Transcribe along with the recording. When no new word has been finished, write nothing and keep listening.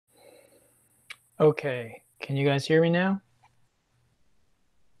Okay, can you guys hear me now?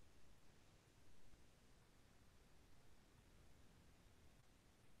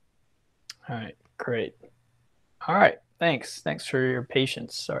 All right, great. All right, thanks. Thanks for your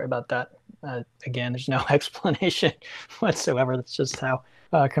patience. Sorry about that. Again, there's no explanation whatsoever. That's just how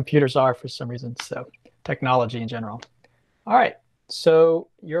computers are for some reason. So technology in general. All right, so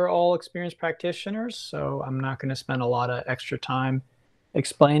you're all experienced practitioners, so I'm not going to spend a lot of extra time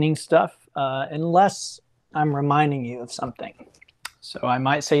explaining stuff unless I'm reminding you of something. So I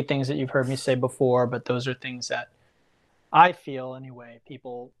might say things that you've heard me say before, but those are things that I feel anyway,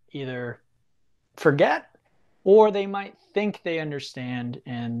 people either forget or they might think they understand,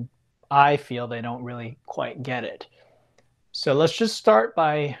 and I feel they don't really quite get it. So let's just start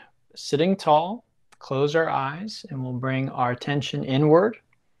by sitting tall, close our eyes, and we'll bring our attention inward.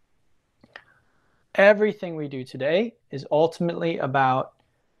 Everything we do today is ultimately about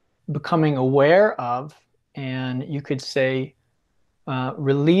becoming aware of, and you could say,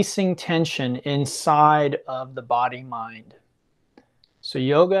 releasing tension inside of the body-mind. So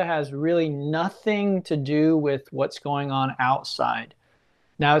yoga has really nothing to do with what's going on outside.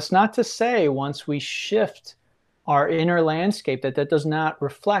 Now, it's not to say once we shift our inner landscape that does not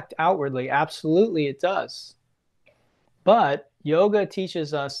reflect outwardly. Absolutely, it does. But yoga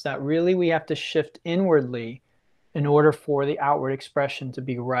teaches us that really we have to shift inwardly in order for the outward expression to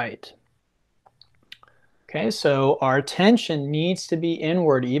be right. Okay, so our attention needs to be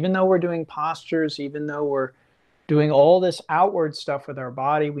inward, even though we're doing postures, even though we're doing all this outward stuff with our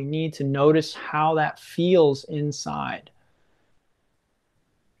body, we need to notice how that feels inside.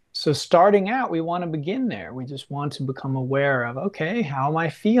 So starting out, we want to begin there. We just want to become aware of, okay, how am I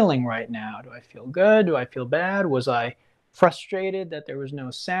feeling right now? Do I feel good? Do I feel bad? Was I frustrated that there was no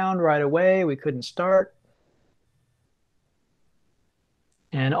sound right away? We couldn't start.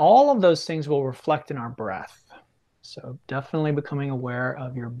 And all of those things will reflect in our breath. So definitely becoming aware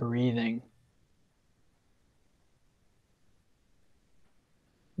of your breathing.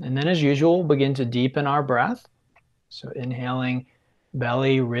 And then as usual, we'll begin to deepen our breath. So inhaling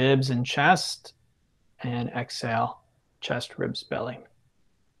belly, ribs, and chest, and exhale, chest, ribs, belly.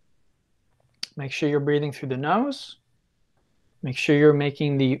 Make sure you're breathing through the nose. Make sure you're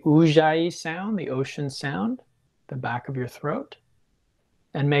making the ujjayi sound, the ocean sound, the back of your throat.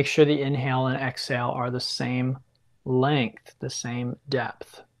 And make sure the inhale and exhale are the same length, the same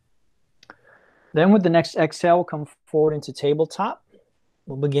depth. Then with the next exhale, we'll come forward into tabletop.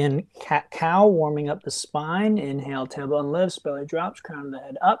 We'll begin cat-cow, warming up the spine. Inhale, tailbone lifts, belly drops, crown of the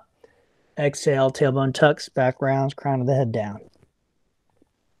head up. Exhale, tailbone tucks, back rounds, crown of the head down.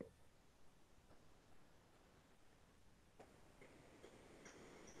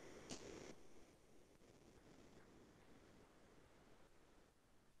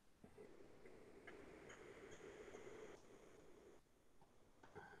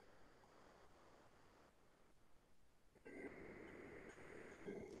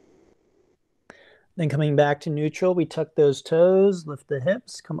 Then coming back to neutral, we tuck those toes, lift the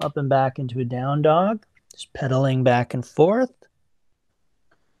hips, come up and back into a down dog, just pedaling back and forth.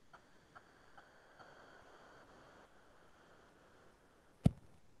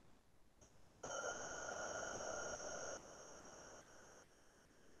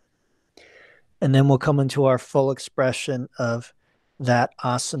 And then we'll come into our full expression of that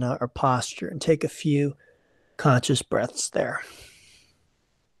asana or posture and take a few conscious breaths there.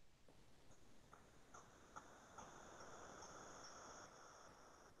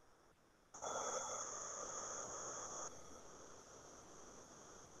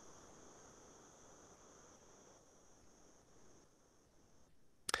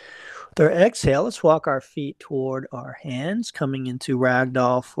 With our exhale, let's walk our feet toward our hands, coming into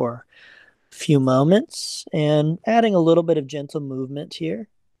ragdoll for a few moments and adding a little bit of gentle movement here.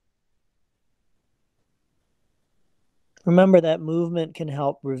 Remember that movement can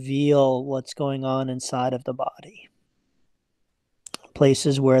help reveal what's going on inside of the body.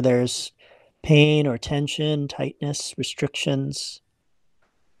 Places where there's pain or tension, tightness, restrictions.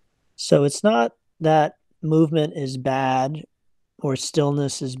 So it's not that movement is bad or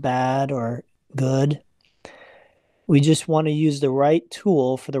stillness is bad or good. We just want to use the right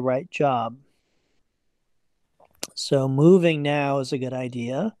tool for the right job. So moving now is a good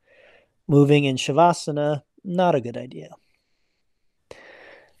idea. Moving in Shavasana, not a good idea.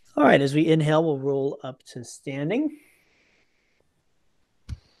 All right, as we inhale, we'll roll up to standing.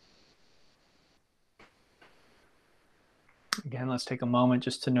 Again, let's take a moment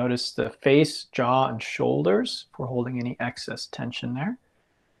just to notice the face, jaw, and shoulders if we're holding any excess tension there.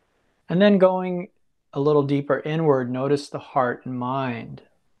 And then going a little deeper inward, notice the heart and mind.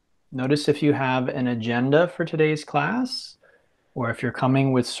 Notice if you have an agenda for today's class, or if you're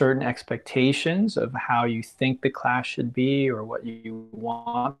coming with certain expectations of how you think the class should be or what you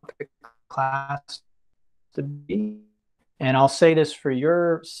want the class to be. And I'll say this for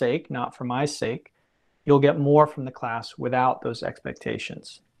your sake, not for my sake. You'll get more from the class without those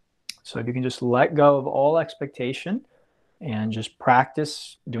expectations. So if you can just let go of all expectation and just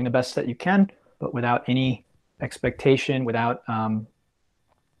practice doing the best that you can, but without any expectation, without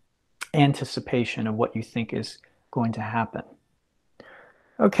anticipation of what you think is going to happen.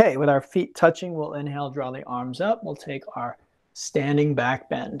 Okay, with our feet touching, we'll inhale, draw the arms up. We'll take our standing back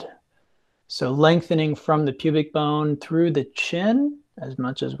bend. So lengthening from the pubic bone through the chin as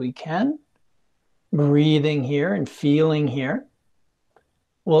much as we can. Breathing here and feeling here.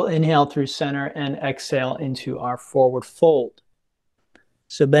 We'll inhale through center and exhale into our forward fold.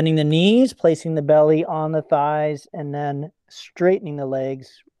 So bending the knees, placing the belly on the thighs, and then straightening the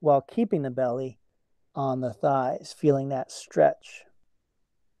legs while keeping the belly on the thighs, feeling that stretch.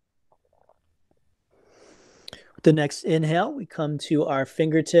 With the next inhale, we come to our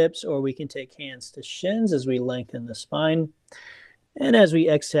fingertips, or we can take hands to shins as we lengthen the spine. And as we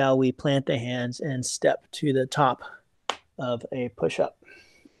exhale, we plant the hands and step to the top of a push-up.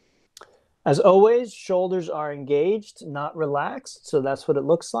 As always, shoulders are engaged, not relaxed, so that's what it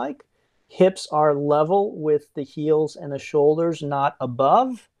looks like. Hips are level with the heels and the shoulders, not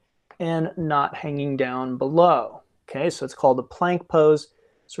above and not hanging down below. Okay, so it's called a plank pose,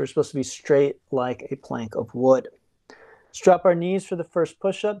 so we're supposed to be straight like a plank of wood. Strap our knees for the first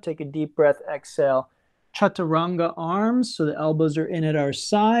push-up, take a deep breath, exhale. Chaturanga arms, so the elbows are in at our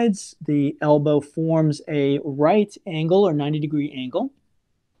sides. The elbow forms a right angle or 90-degree angle.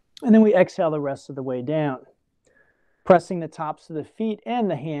 And then we exhale the rest of the way down. Pressing the tops of the feet and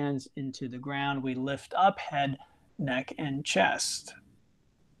the hands into the ground, we lift up head, neck, and chest.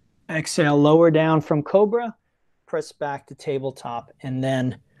 Exhale, lower down from cobra, press back to tabletop, and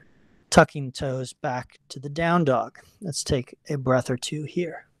then tucking toes back to the down dog. Let's take a breath or two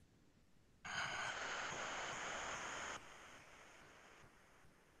here.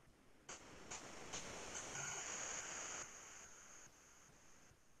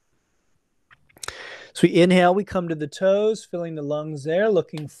 So we inhale, we come to the toes, filling the lungs there,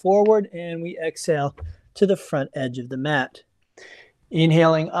 looking forward, and we exhale to the front edge of the mat.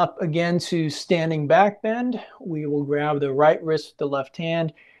 Inhaling up again to standing back bend, we will grab the right wrist with the left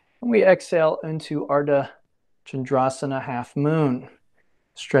hand, and we exhale into Ardha Chandrasana, half moon,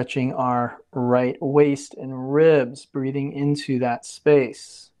 stretching our right waist and ribs, breathing into that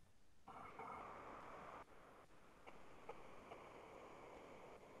space.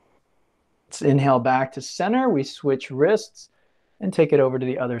 Let's inhale back to center. We switch wrists and take it over to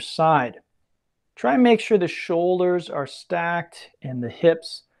the other side. Try and make sure the shoulders are stacked and the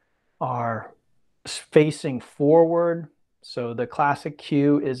hips are facing forward. So the classic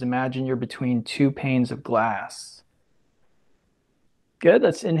cue is imagine you're between two panes of glass. Good.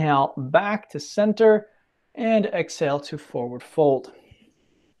 Let's inhale back to center and exhale to forward fold.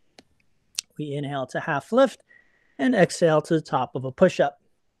 We inhale to half lift and exhale to the top of a push-up.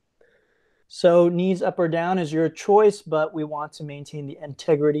 So knees up or down is your choice, but we want to maintain the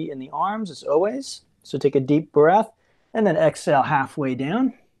integrity in the arms as always. So take a deep breath and then exhale halfway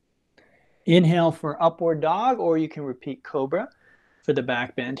down. Inhale for upward dog, or you can repeat cobra for the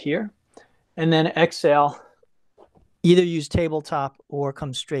back bend here. And then exhale, either use tabletop or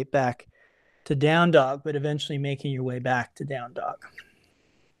come straight back to down dog, but eventually making your way back to down dog.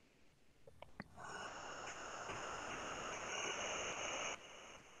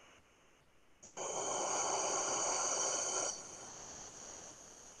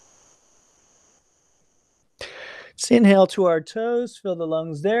 Let's inhale to our toes, fill the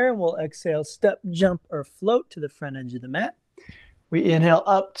lungs there, and we'll exhale, step, jump, or float to the front edge of the mat. We inhale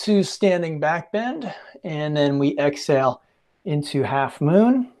up to standing back bend, and then we exhale into half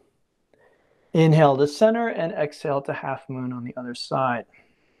moon. Inhale to center and exhale to half moon on the other side.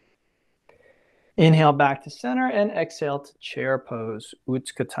 Inhale back to center and exhale to chair pose,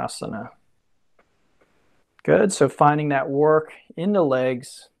 Vrksasana. Good, so finding that work in the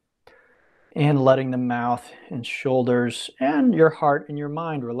legs and letting the mouth and shoulders and your heart and your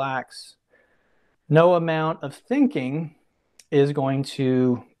mind relax. No amount of thinking is going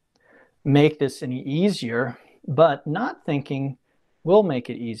to make this any easier, but not thinking will make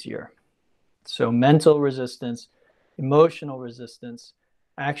it easier. So mental resistance, emotional resistance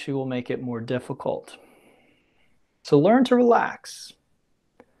actually will make it more difficult. So learn to relax.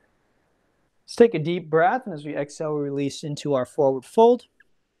 Let's take a deep breath, and as we exhale, we release into our forward fold.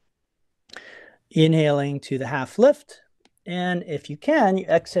 Inhaling to the half lift, And if you can, you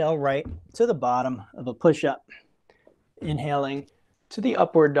exhale right to the bottom of a push-up. Inhaling to the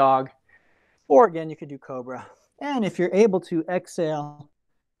upward dog, or again, you could do cobra. And if you're able to, exhale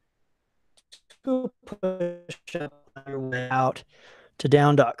to push up on your way out to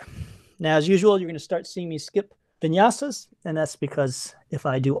down dog. Now, as usual, you're going to start seeing me skip vinyasas, and that's because if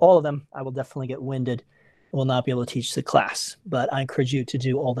I do all of them, I will definitely get winded. I will not be able to teach the class, but I encourage you to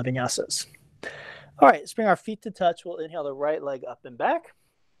do all the vinyasas. All right, let's bring our feet to touch. We'll inhale the right leg up and back,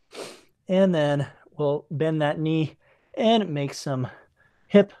 and then we'll bend that knee and make some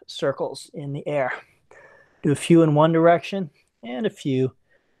hip circles in the air. Do a few in one direction and a few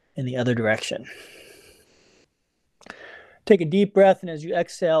in the other direction. Take a deep breath, and as you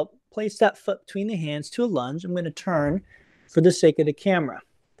exhale, place that foot between the hands to a lunge. I'm going to turn for the sake of the camera.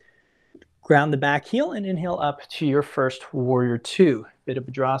 Ground the back heel and inhale up to your first warrior two,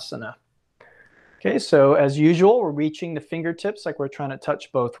 Vrksasana. Okay, so as usual, we're reaching the fingertips like we're trying to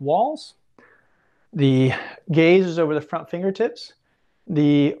touch both walls. The gaze is over the front fingertips.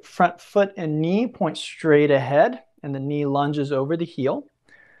 The front foot and knee point straight ahead, and the knee lunges over the heel.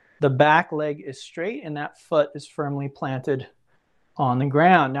 The back leg is straight, and that foot is firmly planted on the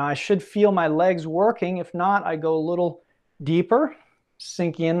ground. Now, I should feel my legs working. If not, I go a little deeper,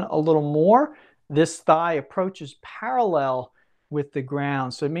 sink in a little more. This thigh approaches parallel with the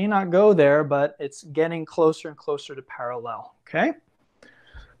ground. So it may not go there, but it's getting closer and closer to parallel, okay?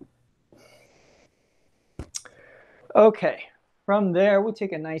 Okay, from there, we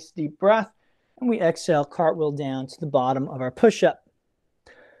take a nice deep breath, and we exhale, cartwheel down to the bottom of our push-up.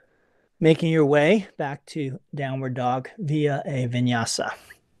 Making your way back to downward dog via a vinyasa.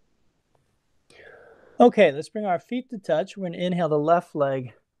 Okay, let's bring our feet to touch. We're going to inhale the left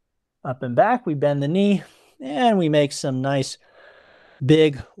leg up and back. We bend the knee, and we make some nice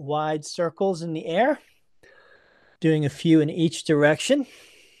big wide circles in the air. Doing a few in each direction.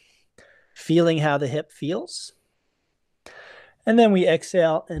 Feeling how the hip feels. And then we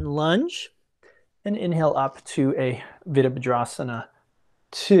exhale and lunge and inhale up to a Vrksasana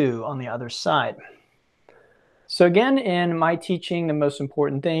 2 on the other side. So again, in my teaching, the most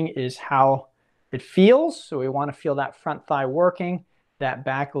important thing is how it feels. So we want to feel that front thigh working, that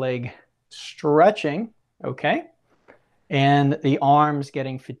back leg stretching, okay? And the arms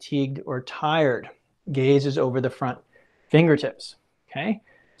getting fatigued or tired. Gaze is over the front fingertips, okay?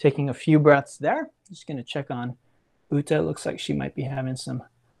 Taking a few breaths there. Just going to check on Uta. Looks like she might be having some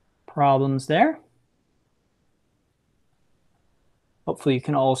problems there. Hopefully you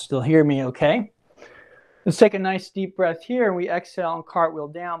can all still hear me okay. Let's take a nice deep breath here, and we exhale and cartwheel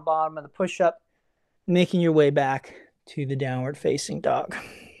down, bottom of the push-up, making your way back to the downward facing dog.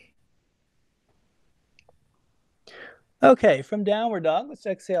 Okay, from downward dog, let's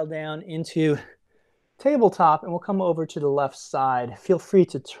exhale down into tabletop, and we'll come over to the left side. Feel free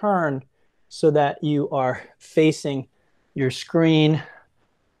to turn so that you are facing your screen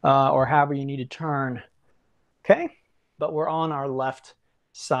or however you need to turn. Okay, but we're on our left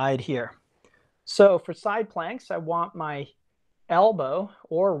side here. So for side planks, I want my elbow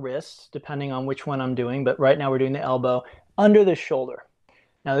or wrist, depending on which one I'm doing, but right now we're doing the elbow, under the shoulder.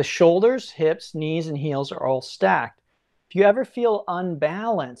 Now the shoulders, hips, knees, and heels are all stacked. If you ever feel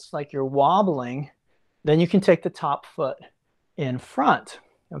unbalanced, like you're wobbling, then you can take the top foot in front,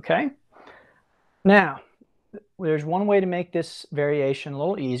 okay? Now, there's one way to make this variation a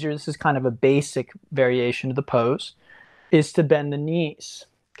little easier. This is kind of a basic variation of the pose, is to bend the knees.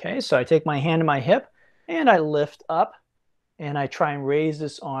 Okay, so I take my hand to my hip and I lift up and I try and raise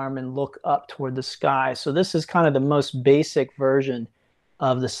this arm and look up toward the sky. So this is kind of the most basic version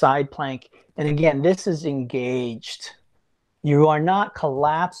of the side plank. And again, this is engaged. You are not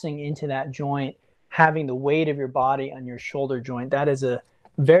collapsing into that joint, having the weight of your body on your shoulder joint. That is a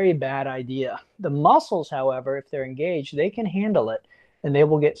very bad idea. The muscles, however, if they're engaged, they can handle it and they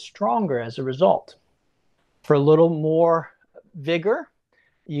will get stronger as a result. For a little more vigor,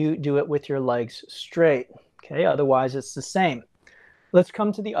 you do it with your legs straight. Okay, otherwise it's the same. Let's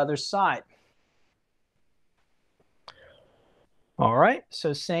come to the other side. All right,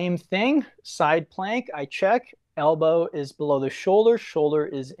 so same thing, side plank, I check, elbow is below the shoulder, shoulder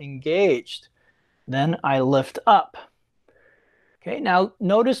is engaged. Then I lift up. Okay, now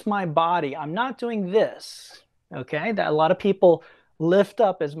notice my body. I'm not doing this, okay? That a lot of people lift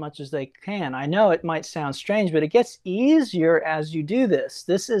up as much as they can. I know it might sound strange, but it gets easier as you do this.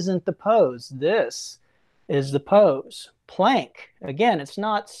 This isn't the pose. This is the pose. Plank. Again, it's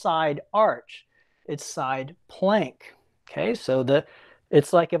not side arch. It's side plank. Okay, so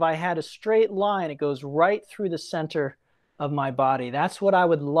it's like if I had a straight line, it goes right through the center of my body. That's what I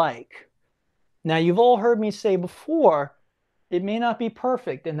would like. Now, you've all heard me say before, it may not be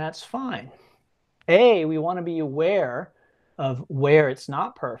perfect, and that's fine. A, we want to be aware of where it's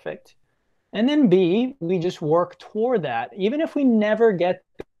not perfect. And then B, we just work toward that. Even if we never get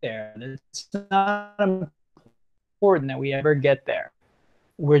there, it's not important that we ever get there.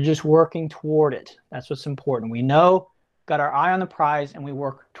 We're just working toward it. That's what's important. We know, got our eye on the prize, and we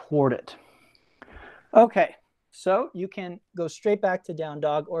work toward it. Okay, so you can go straight back to down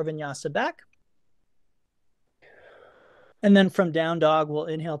dog or vinyasa back. And then from down dog, we'll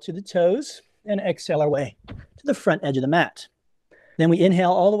inhale to the toes and exhale our way to the front edge of the mat. Then we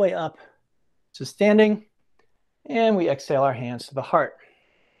inhale all the way up to standing, and we exhale our hands to the heart.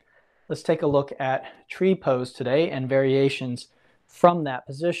 Let's take a look at tree pose today and variations from that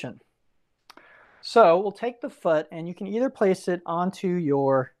position. So we'll take the foot, and you can either place it onto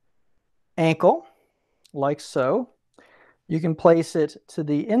your ankle, like so. You can place it to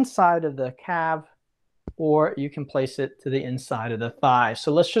the inside of the calf, or you can place it to the inside of the thigh.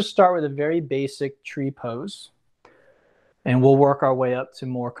 So let's just start with a very basic tree pose, and we'll work our way up to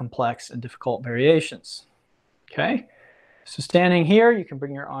more complex and difficult variations. Okay, so standing here, you can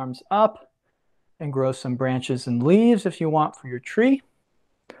bring your arms up and grow some branches and leaves if you want for your tree.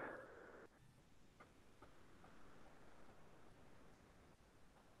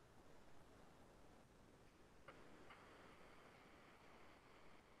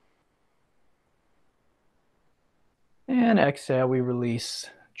 And exhale, we release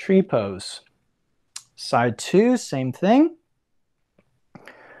tree pose. Side two, same thing.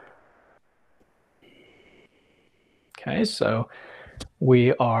 Okay, so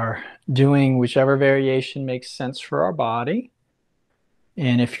we are doing whichever variation makes sense for our body.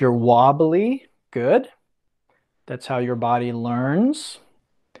 And if you're wobbly, good. That's how your body learns,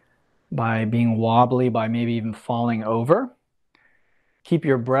 by being wobbly, by maybe even falling over. Keep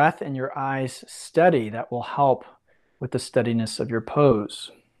your breath and your eyes steady. That will help with the steadiness of your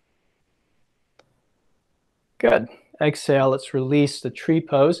pose. Good. Exhale, let's release the tree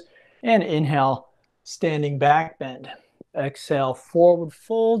pose and inhale, standing back bend. Exhale, forward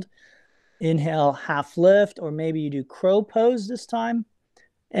fold. Inhale, half lift, or maybe you do crow pose this time.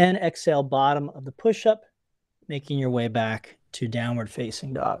 And exhale, bottom of the push-up, making your way back to downward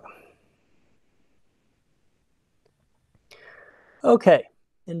facing dog. Okay,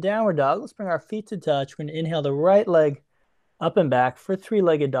 in downward dog, let's bring our feet to touch. We're going to inhale the right leg up and back for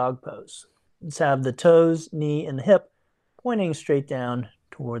three-legged dog pose. Let's have the toes, knee, and the hip pointing straight down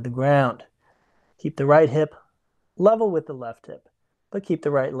toward the ground. Keep the right hip level with the left hip, but keep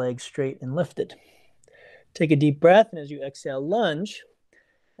the right leg straight and lifted. Take a deep breath, and as you exhale, lunge.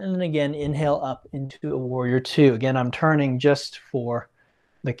 And then again, inhale up into a warrior two. Again, I'm turning just for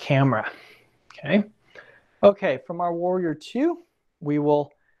the camera. Okay. Okay, from our warrior two, we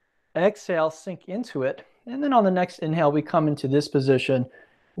will exhale, sink into it. And then on the next inhale, we come into this position,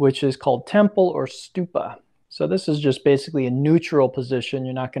 which is called temple or stupa. So this is just basically a neutral position.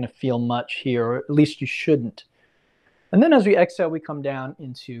 You're not going to feel much here, or at least you shouldn't. And then as we exhale, we come down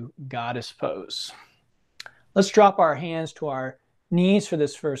into goddess pose. Let's drop our hands to our knees for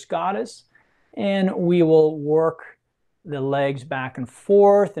this first goddess, and we will work the legs back and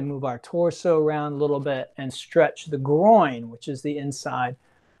forth and move our torso around a little bit and stretch the groin, which is the inside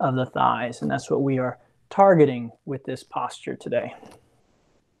of the thighs. And that's what we are targeting with this posture today.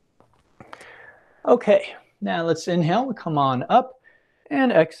 Okay, now let's inhale, we come on up,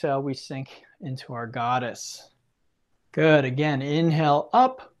 and exhale, we sink into our goddess. Good, again, inhale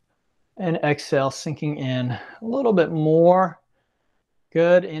up, and exhale, sinking in a little bit more.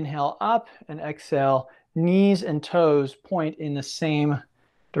 Good, inhale up, and exhale, knees and toes point in the same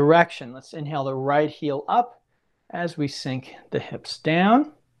direction. Let's inhale the right heel up as we sink the hips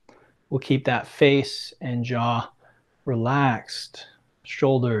down. We'll keep that face and jaw relaxed,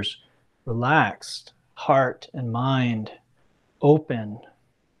 shoulders relaxed, heart and mind open.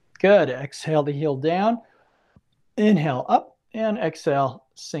 Good. Exhale the heel down. Inhale up, and exhale,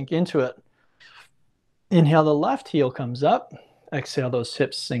 sink into it. Inhale, the left heel comes up. Exhale, those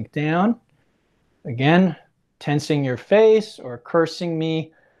hips sink down. Again, tensing your face or cursing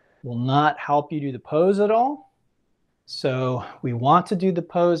me will not help you do the pose at all. So we want to do the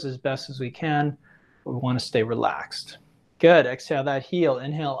pose as best as we can, but we want to stay relaxed. Good. Exhale that heel.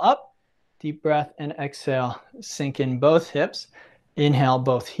 Inhale up, deep breath, and exhale, sink in both hips. Inhale,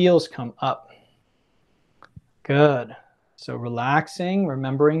 both heels come up. Good. So relaxing,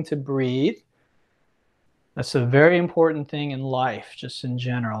 remembering to breathe. That's a very important thing in life, just in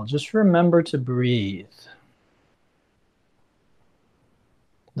general. Just remember to breathe.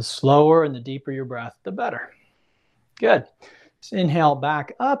 The slower and the deeper your breath, the better. Good. Let's inhale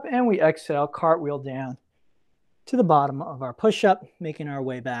back up, and we exhale, cartwheel down to the bottom of our push-up, making our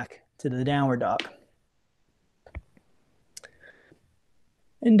way back to the downward dog.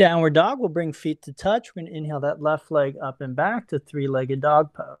 In downward dog, we'll bring feet to touch. We're going to inhale that left leg up and back to three-legged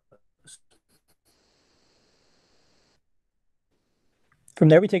dog pose. From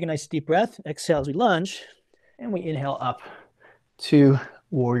there, we take a nice deep breath, exhale as we lunge, and we inhale up to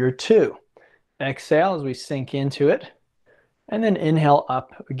warrior two. Exhale as we sink into it, and then inhale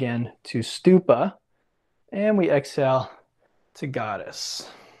up again to stupa, and we exhale to goddess.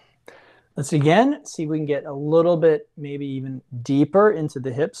 Let's again see if we can get a little bit, maybe even deeper into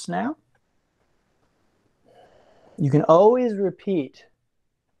the hips now. You can always repeat.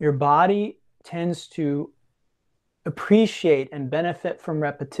 Your body tends to appreciate and benefit from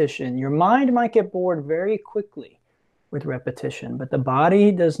repetition. Your mind might get bored very quickly with repetition, but the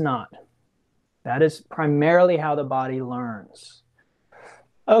body does not. That is primarily how the body learns.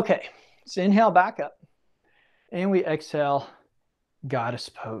 Okay, so inhale back up, and we exhale goddess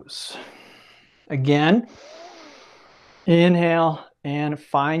pose. Again, inhale and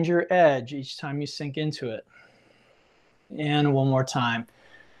find your edge each time you sink into it. And one more time.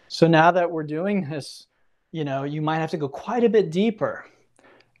 So now that we're doing this, you might have to go quite a bit deeper.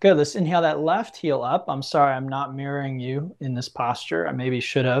 Good, let's inhale that left heel up. I'm sorry, I'm not mirroring you in this posture. I maybe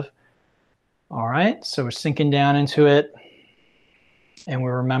should have. All right, so we're sinking down into it, and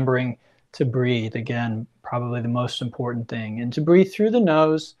we're remembering to breathe. Again, probably the most important thing. And to breathe through the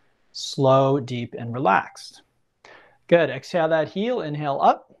nose, slow, deep, and relaxed. Good, exhale that heel, inhale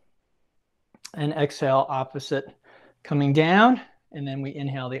up, and exhale opposite coming down, and then we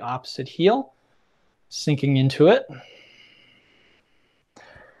inhale the opposite heel, sinking into it.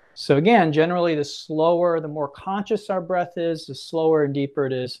 So again, generally the slower, the more conscious our breath is, the slower and deeper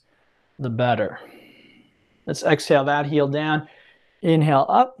it is, the better. Let's exhale that heel down, inhale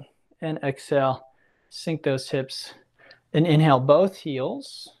up, and exhale, sink those hips, and inhale both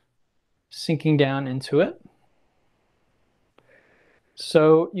heels, sinking down into it.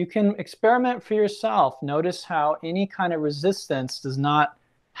 So you can experiment for yourself. Notice how any kind of resistance does not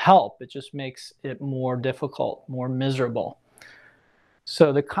help. It just makes it more difficult, more miserable.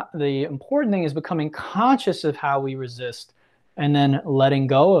 So the important thing is becoming conscious of how we resist and then letting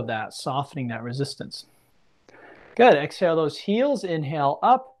go of that, softening that resistance. Good. Exhale those heels, inhale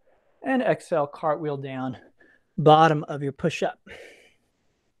up, and exhale cartwheel down, bottom of your push-up.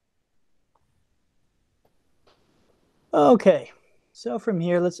 Okay, so from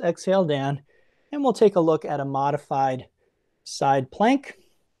here, let's exhale down, and we'll take a look at a modified side plank.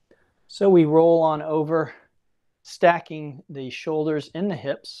 So we roll on over, stacking the shoulders in the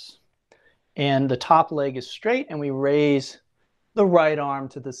hips, and the top leg is straight, and we raise the right arm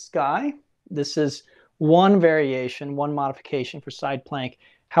to the sky. This is one variation, one modification for side plank.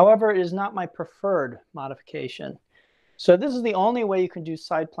 However, it is not my preferred modification. So this is the only way you can do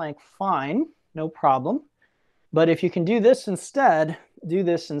side plank, fine, no problem. But if you can do this instead, do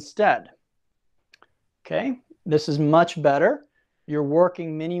this instead. Okay, this is much better. You're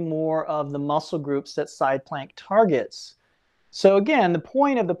working many more of the muscle groups that side plank targets. So again, the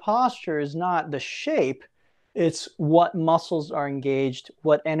point of the posture is not the shape, it's what muscles are engaged,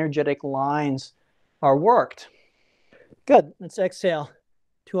 what energetic lines are worked. Good, let's exhale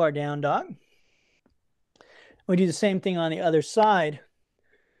to our down dog. We do the same thing on the other side.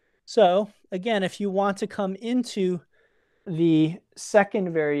 So again, if you want to come into the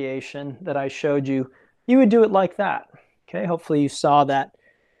second variation that I showed you, you would do it like that. Okay, hopefully you saw that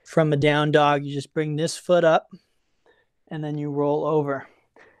from a down dog. You just bring this foot up and then you roll over.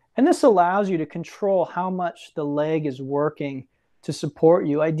 And this allows you to control how much the leg is working to support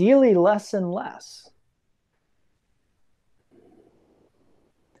you, ideally less and less.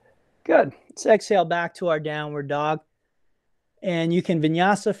 Good. Let's exhale back to our downward dog. And you can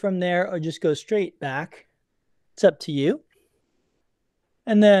vinyasa from there or just go straight back. It's up to you.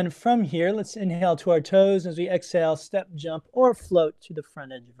 And then from here, let's inhale to our toes. As we exhale, step, jump, or float to the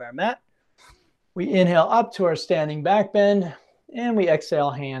front edge of our mat. We inhale up to our standing back bend, and we exhale,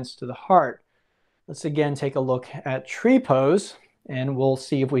 hands to the heart. Let's again take a look at tree pose, and we'll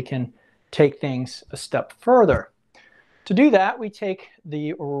see if we can take things a step further. To do that, we take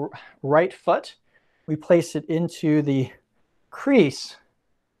the right foot, we place it into the crease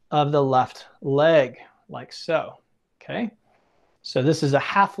of the left leg, like so. Okay, so this is a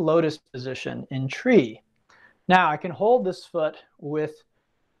half lotus position in tree. Now I can hold this foot with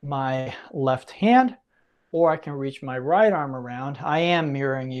my left hand, or I can reach my right arm around. I am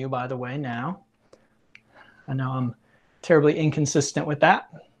mirroring you, by the way, now. I know I'm terribly inconsistent with that.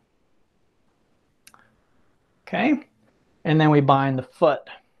 Okay, and then we bind the foot.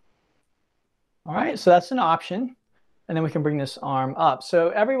 All right, so that's an option. And then we can bring this arm up. So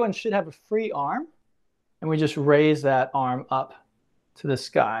everyone should have a free arm, and we just raise that arm up to the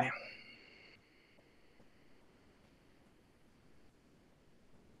sky.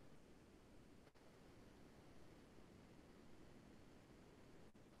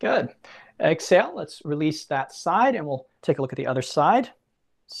 Good. Exhale, let's release that side, and we'll take a look at the other side.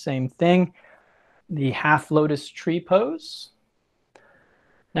 Same thing, the half lotus tree pose.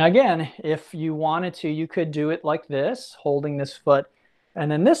 Now again, if you wanted to, you could do it like this, holding this foot,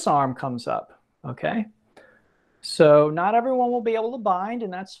 and then this arm comes up, okay? So not everyone will be able to bind,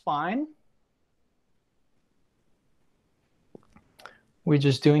 and that's fine. We're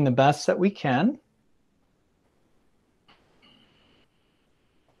just doing the best that we can.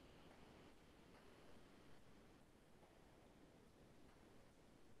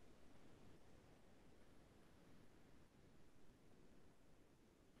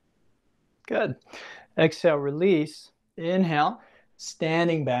 Good. Exhale, release. Inhale,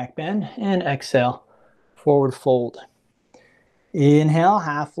 standing back bend, and exhale, forward fold. Inhale,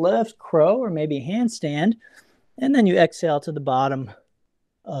 half lift, crow, or maybe handstand, and then you exhale to the bottom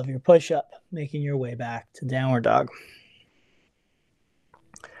of your push-up, making your way back to downward dog.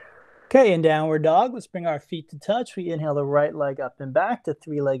 Okay, in downward dog, let's bring our feet to touch. We inhale the right leg up and back to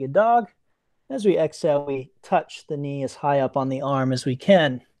three-legged dog. As we exhale, we touch the knee as high up on the arm as we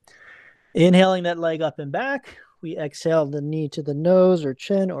can. Inhaling that leg up and back, we exhale the knee to the nose or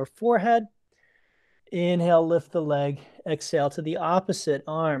chin or forehead. Inhale, lift the leg. Exhale to the opposite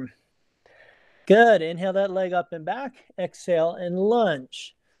arm. Good. Inhale that leg up and back. Exhale and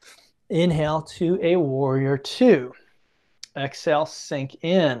lunge. Inhale to a warrior two. Exhale, sink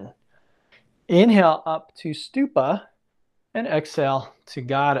in. Inhale up to stupa, and exhale to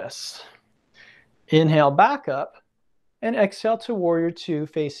goddess. Inhale back up, and exhale to warrior two,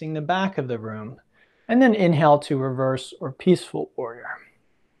 facing the back of the room. And then inhale to reverse or peaceful warrior.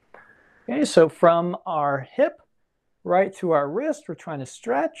 Okay, so from our hip right to our wrist, we're trying to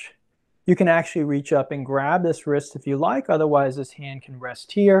stretch. You can actually reach up and grab this wrist if you like. Otherwise, this hand can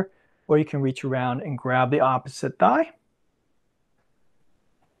rest here, or you can reach around and grab the opposite thigh.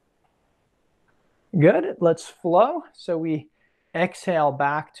 Good. Let's flow. So we exhale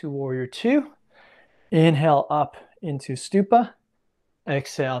back to warrior two. Inhale up into stupa.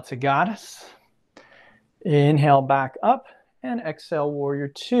 Exhale to goddess. Inhale back up, and exhale warrior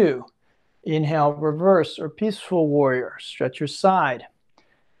two. Inhale reverse or peaceful warrior. Stretch your side.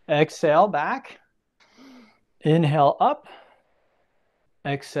 Exhale back. Inhale up.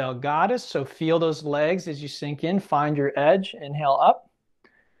 Exhale goddess. So feel those legs as you sink in. Find your edge. Inhale up.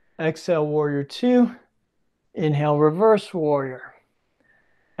 Exhale warrior two. Inhale reverse warrior.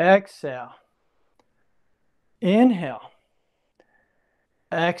 Exhale. Inhale.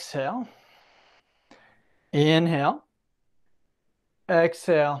 Exhale. Inhale.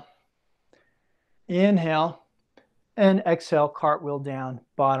 Exhale. Inhale. And exhale, cartwheel down,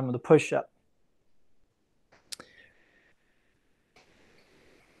 bottom of the push-up.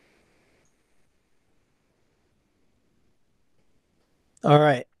 All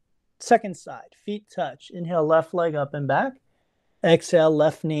right. Second side, feet touch. Inhale, left leg up and back. Exhale,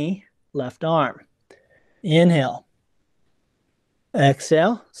 left knee, left arm. Inhale.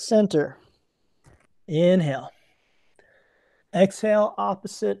 Exhale, center. Inhale. Exhale,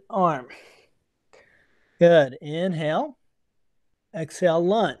 opposite arm. Good. Inhale. Exhale,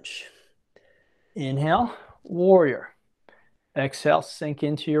 lunge. Inhale, warrior. Exhale, sink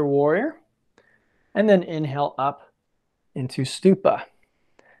into your warrior. And then inhale up into stupa.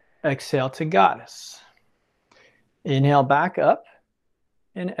 Exhale to goddess. Inhale back up,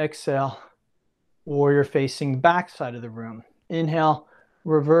 and exhale, warrior facing back side of the room. Inhale,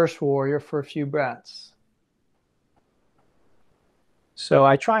 reverse warrior for a few breaths. So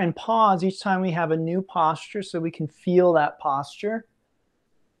I try and pause each time we have a new posture so we can feel that posture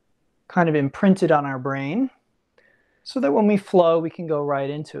kind of imprinted on our brain, so that when we flow, we can go right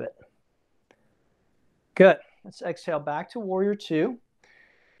into it. Good. Let's exhale back to warrior two.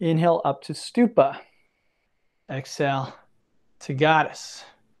 Inhale up to stupa. Exhale to goddess.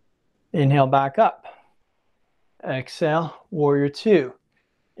 Inhale back up. Exhale, warrior two.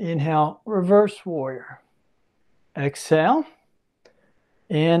 Inhale, reverse warrior. Exhale,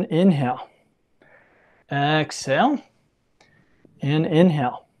 and inhale. Exhale, and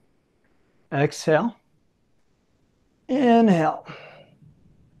inhale. Exhale, inhale.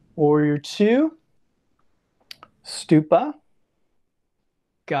 Warrior two, stupa,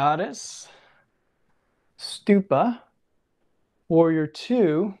 goddess, stupa, warrior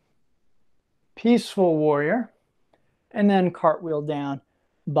two, peaceful warrior, and then cartwheel down,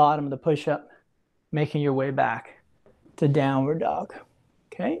 bottom of the push-up, making your way back to downward dog.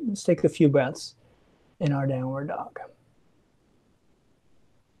 Okay, let's take a few breaths in our downward dog.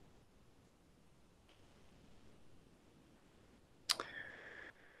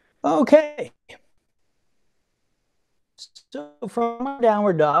 Okay. So from our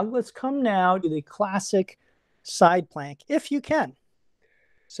downward dog, let's come now to the classic side plank, if you can.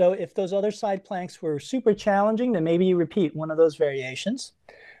 So if those other side planks were super challenging, then maybe you repeat one of those variations.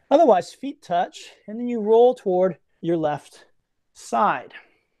 Otherwise, feet touch, and then you roll toward your left side.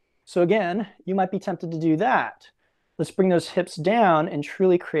 So again, you might be tempted to do that. Let's bring those hips down and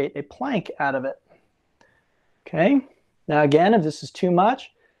truly create a plank out of it. Okay. Now again, if this is too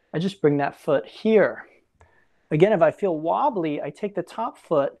much, I just bring that foot here. Again, if I feel wobbly, I take the top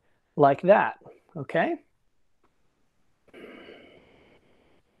foot like that. Okay.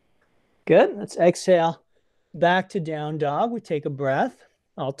 Good. Let's exhale back to down dog. We take a breath.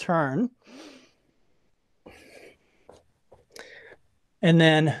 I'll turn. And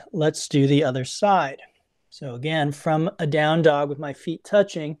then let's do the other side. So again, from a down dog with my feet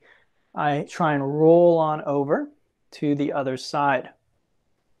touching, I try and roll on over to the other side.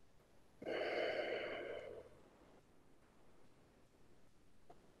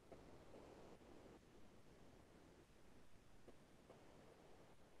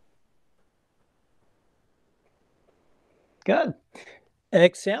 Good.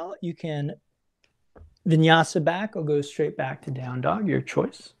 Exhale, you can Vinyasa back or go straight back to down dog, your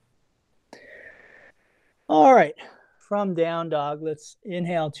choice. All right, from down dog, let's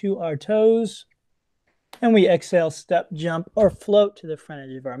inhale to our toes. And we exhale, step, jump, or float to the front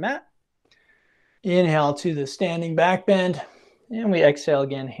edge of our mat. Inhale to the standing back bend. And we exhale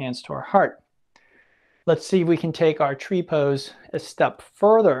again, hands to our heart. Let's see if we can take our tree pose a step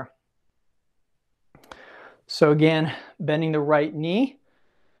further. So again, bending the right knee.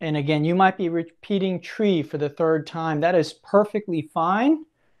 And again, you might be repeating tree for the third time. That is perfectly fine.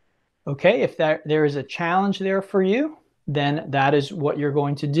 Okay, if there is a challenge there for you, then that is what you're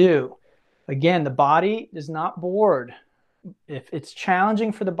going to do. Again, the body is not bored. If it's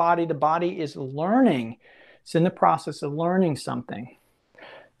challenging for the body is learning. It's in the process of learning something.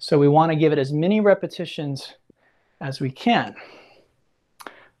 So we want to give it as many repetitions as we can.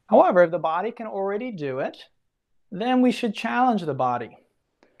 However, if the body can already do it, then we should challenge the body.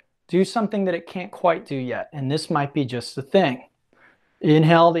 Do something that it can't quite do yet, and this might be just the thing.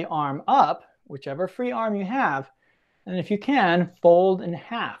 Inhale the arm up, whichever free arm you have, and if you can, fold in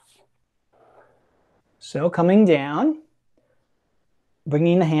half. So coming down,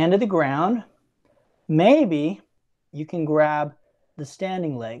 bringing the hand to the ground, maybe you can grab the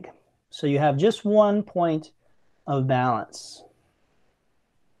standing leg. So you have just one point of balance.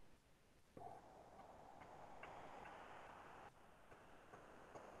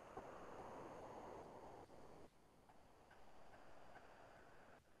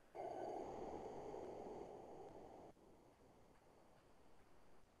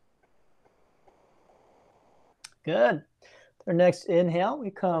 Good. Our next inhale, we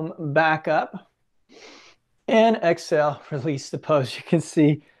come back up. And exhale, release the pose. You can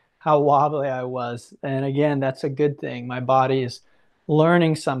see how wobbly I was. And again, that's a good thing. My body is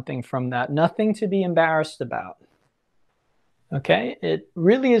learning something from that. Nothing to be embarrassed about. Okay, it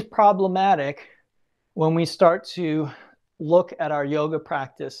really is problematic when we start to look at our yoga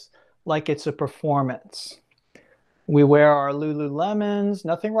practice like it's a performance. We wear our Lululemons,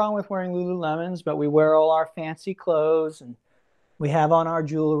 nothing wrong with wearing Lululemons, but we wear all our fancy clothes and we have on our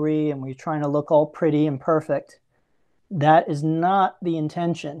jewelry and we're trying to look all pretty and perfect. That is not the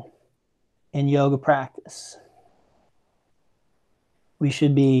intention in yoga practice. We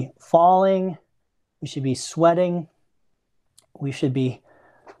should be falling, we should be sweating, we should be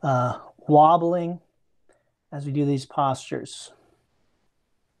wobbling as we do these postures.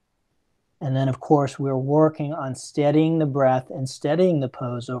 And then, of course, we're working on steadying the breath and steadying the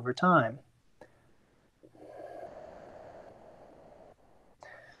pose over time.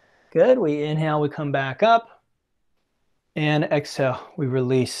 Good. We inhale, we come back up. And exhale, we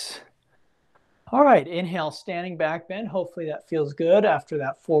release. All right, inhale, standing back bend. Hopefully that feels good after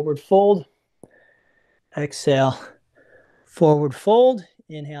that forward fold. Exhale, forward fold.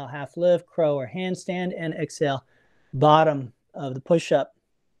 Inhale, half lift, crow or handstand. And exhale, bottom of the push-up.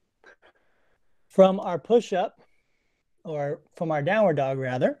 From our push-up, or from our downward dog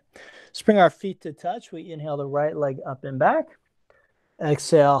rather, let's bring our feet to touch. We inhale the right leg up and back.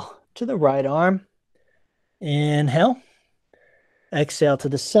 Exhale to the right arm. Inhale. Exhale to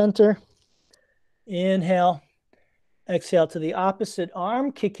the center. Inhale. Exhale to the opposite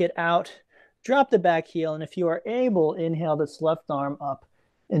arm. Kick it out. Drop the back heel. And if you are able, inhale this left arm up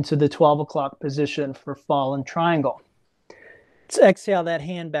into the 12 o'clock position for fallen triangle. Let's exhale that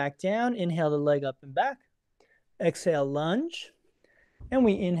hand back down. Inhale the leg up and back. Exhale, lunge. And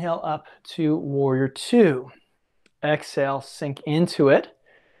we inhale up to warrior two. Exhale, sink into it.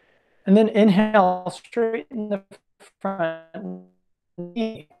 And then inhale, straighten the front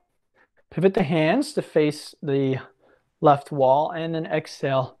knee. Pivot the hands to face the left wall. And then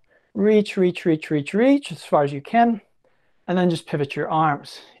exhale, reach, reach, reach, reach, reach as far as you can. And then just pivot your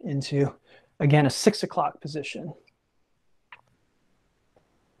arms into, again, a 6 o'clock position.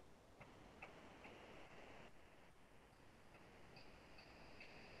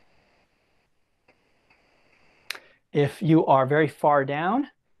 If you are very far down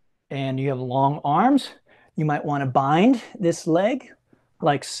and you have long arms, you might want to bind this leg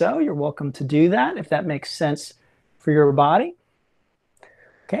like so. You're welcome to do that if that makes sense for your body.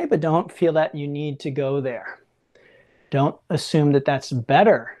 Okay, but don't feel that you need to go there. Don't assume that that's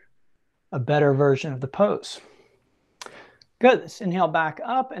better, a better version of the pose. Good, let's inhale back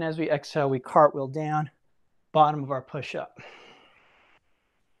up, and as we exhale, we cartwheel down, bottom of our push-up.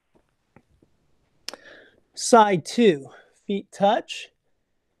 Side two, feet touch.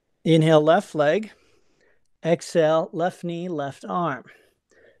 Inhale, left leg. Exhale, left knee, left arm.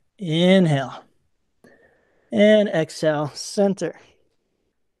 Inhale. And exhale, center.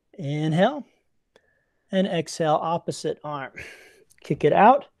 Inhale. And exhale, opposite arm. Kick it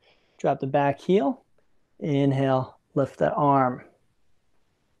out. Drop the back heel. Inhale, lift that arm.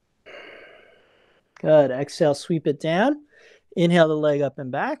 Good. Exhale, sweep it down. Inhale the leg up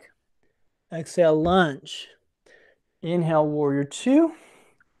and back. Exhale, lunge. Inhale, warrior two.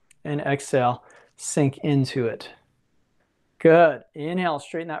 And exhale, sink into it. Good. Inhale,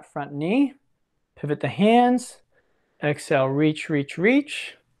 straighten that front knee. Pivot the hands. Exhale, reach, reach,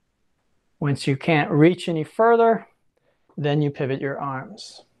 reach. Once you can't reach any further, then you pivot your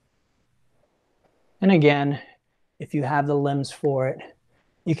arms. And again, if you have the limbs for it,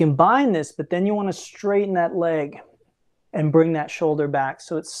 you can bind this, but then you want to straighten that leg and bring that shoulder back.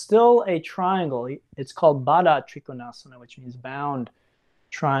 So it's still a triangle. It's called Baddha Trikonasana, which means bound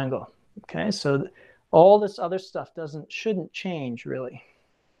triangle. Okay, so all this other stuff shouldn't change really.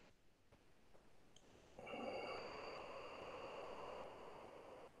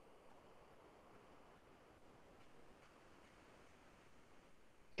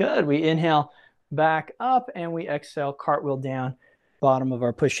 Good. We inhale back up and we exhale, cartwheel down, bottom of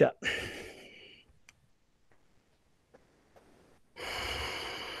our push-up.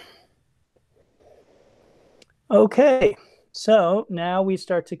 Okay, so now we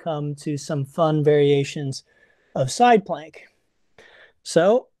start to come to some fun variations of side plank.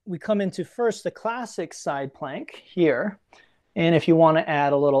 So we come into first the classic side plank here. And if you want to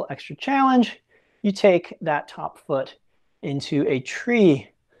add a little extra challenge, you take that top foot into a tree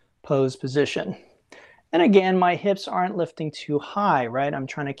pose position. And again, my hips aren't lifting too high, right? I'm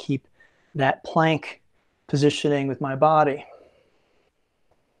trying to keep that plank positioning with my body.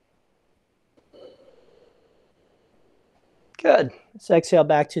 Good. Let's exhale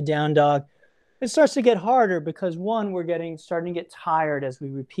back to down dog. It starts to get harder because one, we're starting to get tired as we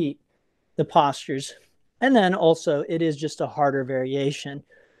repeat the postures. And then also it is just a harder variation,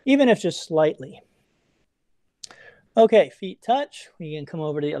 even if just slightly. Okay, feet touch. We can come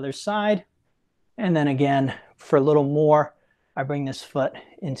over to the other side. And then again, for a little more, I bring this foot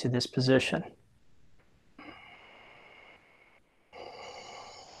into this position.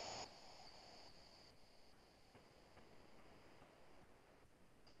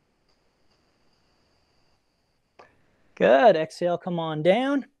 Good. Exhale, come on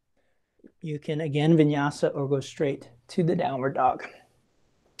down. You can, again, vinyasa or go straight to the downward dog.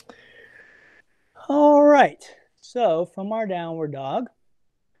 All right. So from our downward dog,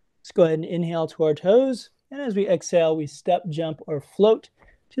 let's go ahead and inhale to our toes. And as we exhale, we step, jump, or float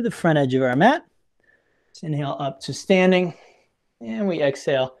to the front edge of our mat. Let's inhale up to standing. And we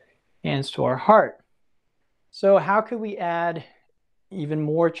exhale, hands to our heart. So how could we add even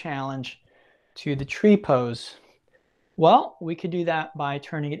more challenge to the tree pose? Well, we could do that by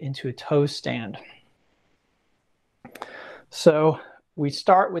turning it into a toe stand. So we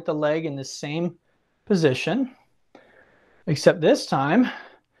start with the leg in the same position, except this time,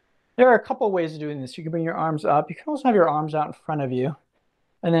 there are a couple of ways of doing this. You can bring your arms up. You can also have your arms out in front of you.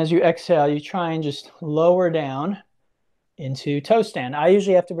 And as you exhale, you try and just lower down into toe stand. I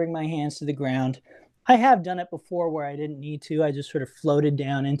usually have to bring my hands to the ground. I have done it before where I didn't need to. I just sort of floated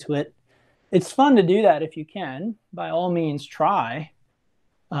down into it. It's fun to do that if you can. By all means, try.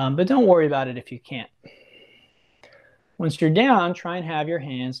 But don't worry about it if you can't. Once you're down, try and have your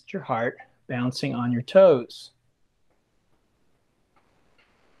hands at your heart, bouncing on your toes.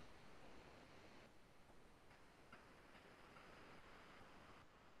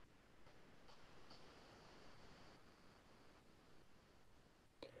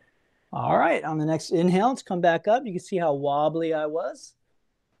 All right, on the next inhale, let's come back up. You can see how wobbly I was.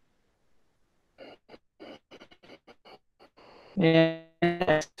 And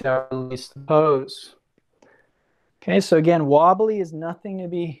exhale, release the pose. Okay, so again, wobbly is nothing to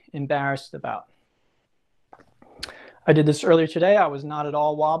be embarrassed about. I did this earlier today. I was not at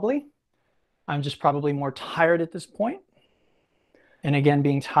all wobbly. I'm just probably more tired at this point. And again,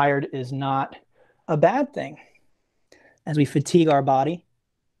 being tired is not a bad thing. As we fatigue our body,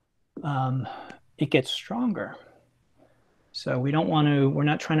 it gets stronger. So we don't want to, we're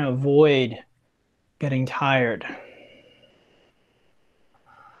not trying to avoid getting tired.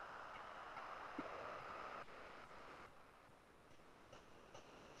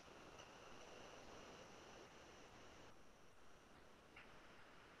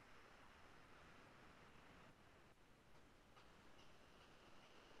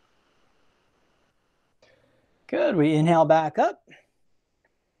 Good. We inhale back up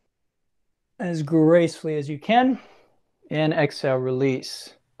as gracefully as you can, and exhale,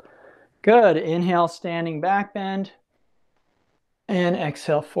 release. Good. Inhale, standing back bend, and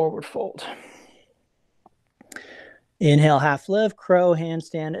exhale, forward fold. Inhale, half lift, crow,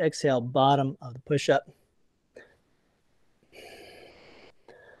 handstand, exhale, bottom of the push-up.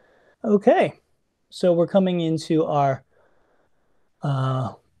 Okay, so we're coming into our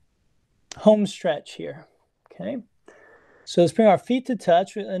home stretch here. Okay, so let's bring our feet to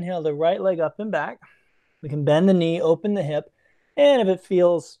touch. We inhale the right leg up and back. We can bend the knee, open the hip, and if it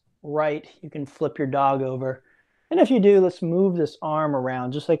feels right, you can flip your dog over. And if you do, let's move this arm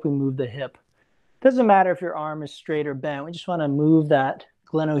around just like we move the hip. Doesn't matter if your arm is straight or bent. We just want to move that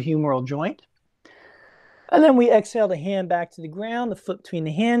glenohumeral joint. And then we exhale the hand back to the ground, the foot between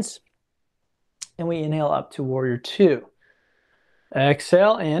the hands, and we inhale up to warrior two.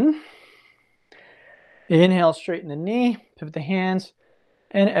 Exhale in. Inhale, straighten the knee, pivot the hands,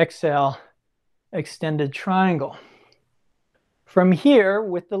 and exhale, extended triangle. From here,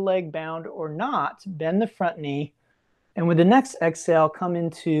 with the leg bound or not, bend the front knee, and with the next exhale, come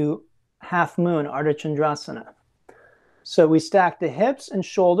into half moon, Ardha Chandrasana. So we stack the hips and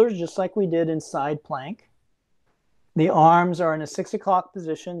shoulders just like we did in side plank. The arms are in a 6 o'clock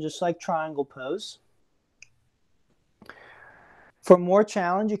position, just like triangle pose. For more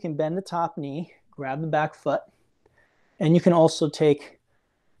challenge, you can bend the top knee, grab the back foot, and you can also take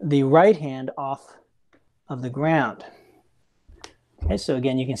the right hand off of the ground. Okay, so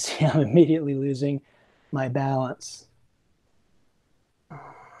again, you can see I'm immediately losing my balance.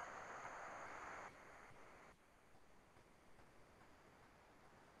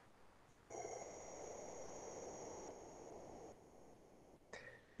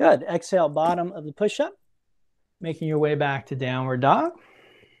 Good. Exhale, bottom of the push-up, making your way back to downward dog.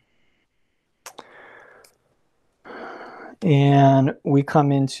 And we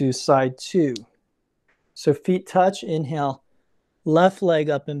come into side two. So feet touch, inhale, left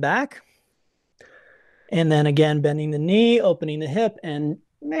leg up and back. And then again, bending the knee, opening the hip, and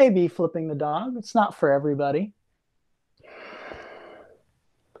maybe flipping the dog. It's not for everybody.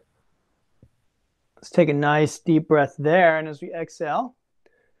 Let's take a nice deep breath there. And as we exhale,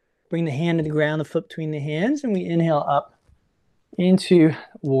 bring the hand to the ground, the foot between the hands, and we inhale up into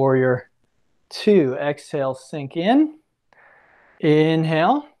warrior two. Exhale, sink in.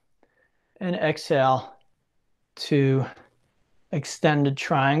 Inhale, and exhale to extended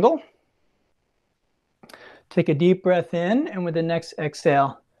triangle. Take a deep breath in, and with the next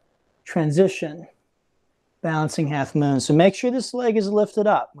exhale, transition, balancing half moon. So make sure this leg is lifted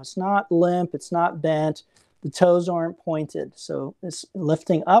up. It's not limp, it's not bent. The toes aren't pointed. So it's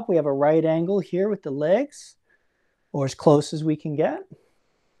lifting up. We have a right angle here with the legs, or as close as we can get.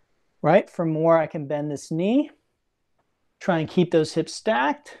 Right? For more, I can bend this knee. Try and keep those hips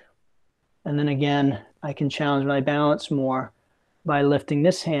stacked. And then again, I can challenge my balance more by lifting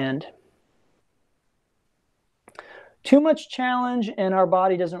this hand. Too much challenge and our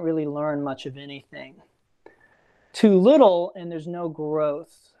body doesn't really learn much of anything. Too little and there's no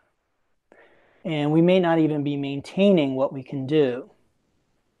growth. And we may not even be maintaining what we can do.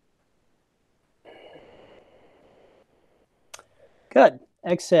 Good.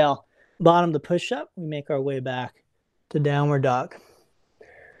 Exhale. Bottom of the push-up. We make our way back to downward dog.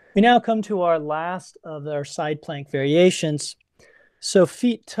 We now come to our last of our side plank variations. So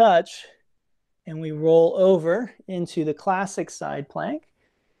feet touch and we roll over into the classic side plank.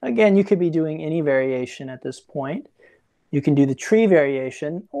 Again, you could be doing any variation at this point. You can do the tree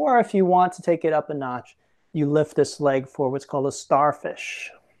variation, or if you want to take it up a notch, you lift this leg for what's called a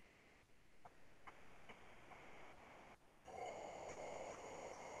starfish.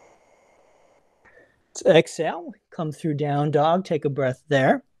 Let's exhale, come through down dog, take a breath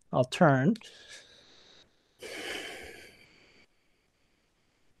there. I'll turn.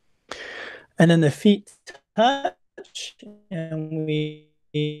 And then the feet touch, and we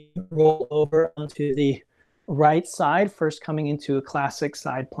roll over onto the right side, first coming into a classic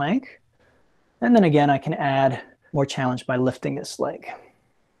side plank. And then again, I can add more challenge by lifting this leg.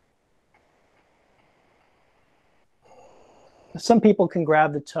 Some people can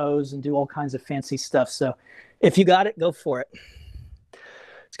grab the toes and do all kinds of fancy stuff. So if you got it, go for it.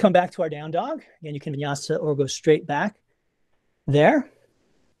 Let's come back to our down dog. Again, you can vinyasa or go straight back there.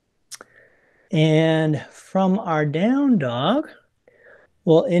 And from our down dog,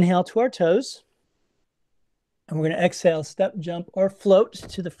 we'll inhale to our toes. And we're going to exhale, step, jump, or float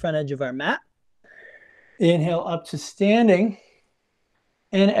to the front edge of our mat. Inhale up to standing.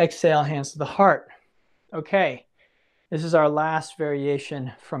 And exhale, hands to the heart. Okay, this is our last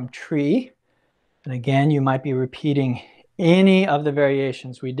variation from tree. And again, you might be repeating any of the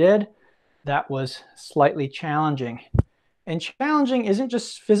variations we did. That was slightly challenging. And challenging isn't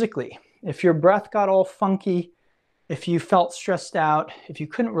just physically. If your breath got all funky, if you felt stressed out, if you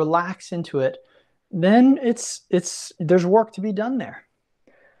couldn't relax into it, then there's work to be done there.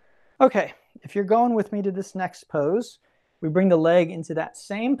 Okay, if you're going with me to this next pose, we bring the leg into that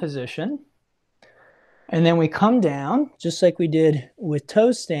same position, and then we come down, just like we did with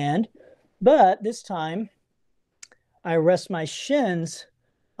toe stand, but this time I rest my shins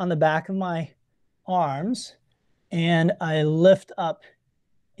on the back of my arms, and I lift up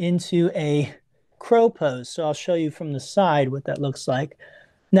into a crow pose. So I'll show you from the side what that looks like.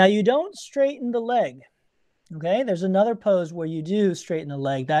 Now you don't straighten the leg, okay? There's another pose where you do straighten the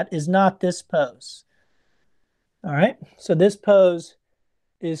leg. That is not this pose. All right, so this pose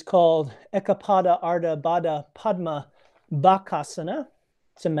is called Ekapada Ardha Baddha Padma Vrksasana.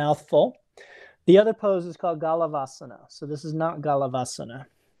 It's a mouthful. The other pose is called Galavasana. So this is not Galavasana.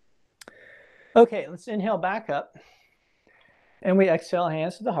 Okay, let's inhale back up. And we exhale,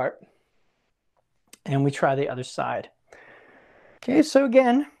 hands to the heart. And we try the other side. Okay, so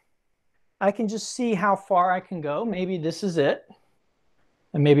again, I can just see how far I can go. Maybe this is it.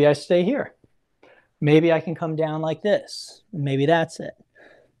 And maybe I stay here. Maybe I can come down like this. Maybe that's it.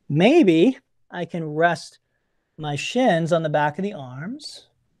 Maybe I can rest my shins on the back of the arms.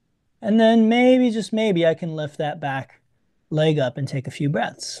 And then maybe, just maybe, I can lift that back leg up and take a few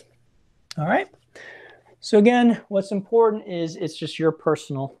breaths. All right? So again, what's important is it's just your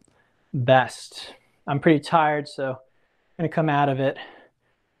personal best. I'm pretty tired, so I'm going to come out of it.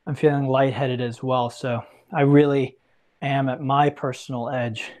 I'm feeling lightheaded as well, so I really am at my personal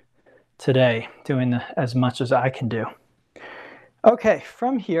edge today, doing as much as I can do. Okay,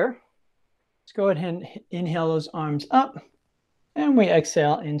 from here, let's go ahead and inhale those arms up, and we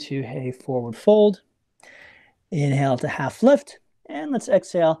exhale into a forward fold. Inhale to half lift, and let's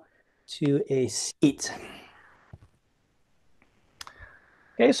exhale to a seat.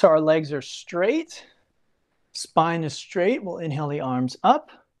 Okay, so our legs are straight, spine is straight. We'll inhale the arms up,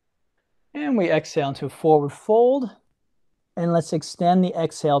 and we exhale into a forward fold. And let's extend the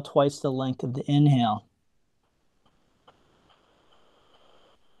exhale twice the length of the inhale.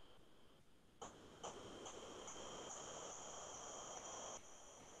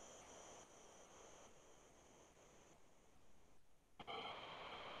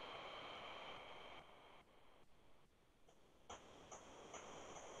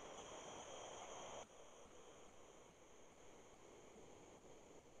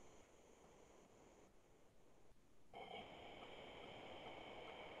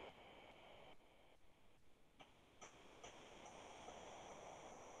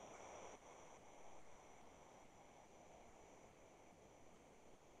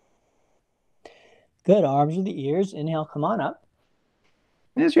 Good, arms or the ears. Inhale, come on up.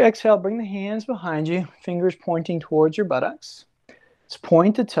 And as you exhale, bring the hands behind you, fingers pointing towards your buttocks. Let's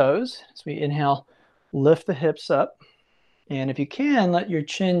point the toes. As we inhale, lift the hips up. And if you can, let your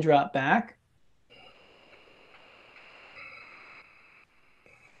chin drop back.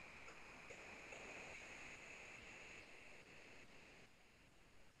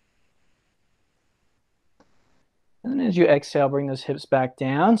 And then as you exhale, bring those hips back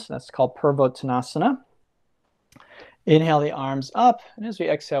down. So that's called Vrksasana. Inhale the arms up, and as we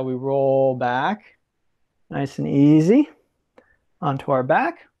exhale, we roll back, nice and easy, onto our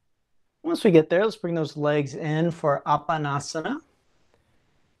back. Once we get there, let's bring those legs in for Apanasana.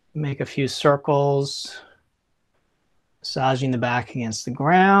 Make a few circles, massaging the back against the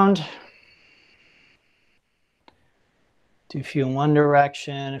ground. Do a few in one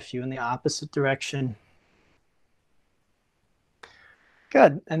direction, a few in the opposite direction.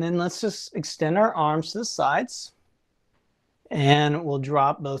 Good, and then let's just extend our arms to the sides. And we'll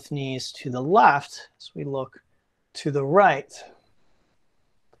drop both knees to the left as we look to the right.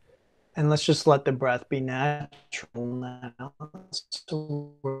 And let's just let the breath be natural now.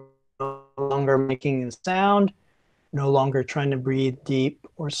 So we're no longer making a sound, no longer trying to breathe deep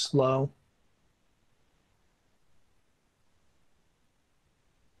or slow.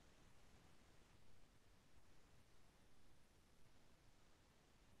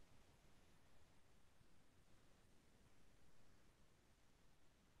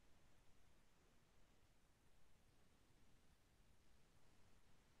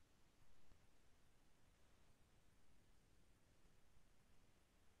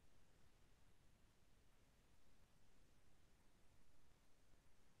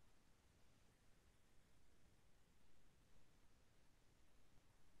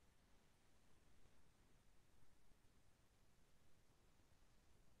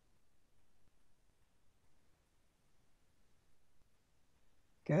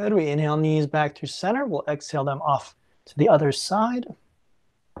 Good. We inhale knees back through center. We'll exhale them off to the other side.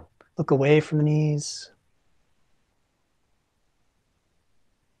 Look away from the knees.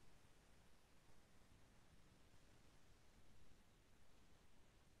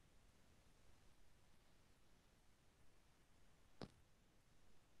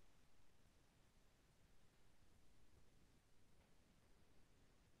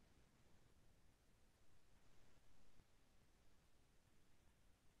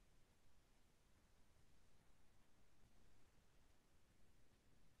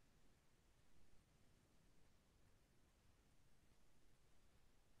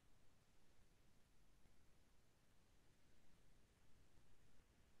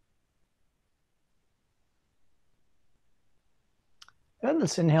 Good.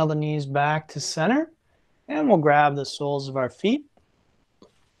 Let's inhale the knees back to center. And we'll grab the soles of our feet.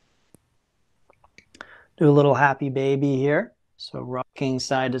 Do a little happy baby here. So rocking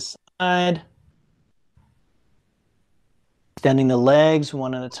side to side. Extending the legs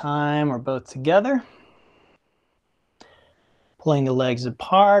one at a time or both together. Pulling the legs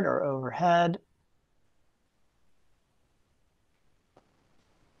apart or overhead.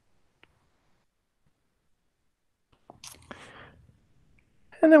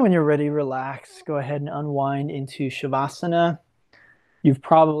 And then when you're ready, relax. Go ahead and unwind into Shavasana. You've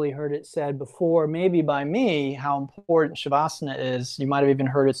probably heard it said before, maybe by me, how important Shavasana is. You might have even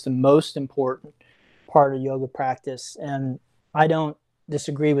heard it's the most important part of yoga practice. And I don't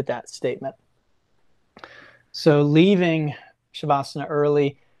disagree with that statement. So leaving Shavasana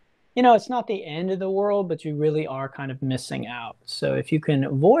early, you know, it's not the end of the world, but you really are kind of missing out. So if you can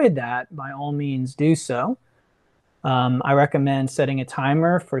avoid that, by all means do so. I recommend setting a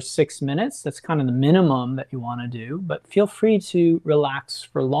timer for 6 minutes. That's kind of the minimum that you want to do, but feel free to relax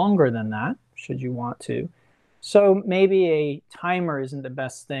for longer than that, should you want to. So maybe a timer isn't the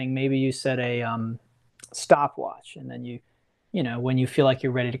best thing. Maybe you set a stopwatch, and then you know, when you feel like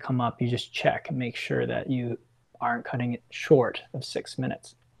you're ready to come up, you just check and make sure that you aren't cutting it short of 6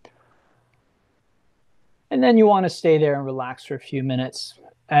 minutes. And then you want to stay there and relax for a few minutes.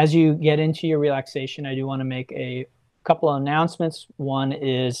 As you get into your relaxation, I do want to make a couple of announcements. One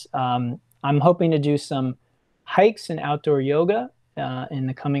is I'm hoping to do some hikes and outdoor yoga in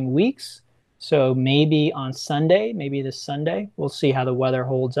the coming weeks. So maybe on Sunday, maybe this Sunday, we'll see how the weather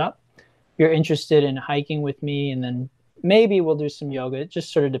holds up. If you're interested in hiking with me, and then maybe we'll do some yoga. It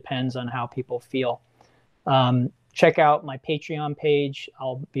just sort of depends on how people feel. Check out my Patreon page.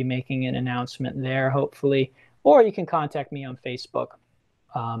 I'll be making an announcement there, hopefully. Or you can contact me on Facebook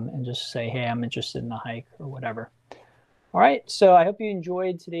and just say, hey, I'm interested in the hike or whatever. All right, so I hope you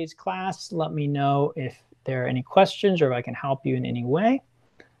enjoyed today's class. Let me know if there are any questions or if I can help you in any way.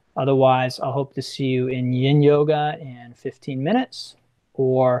 Otherwise, I'll hope to see you in Yin Yoga in 15 minutes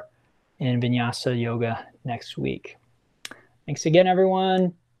or in Vinyasa Yoga next week. Thanks again,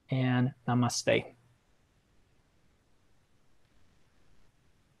 everyone, and namaste.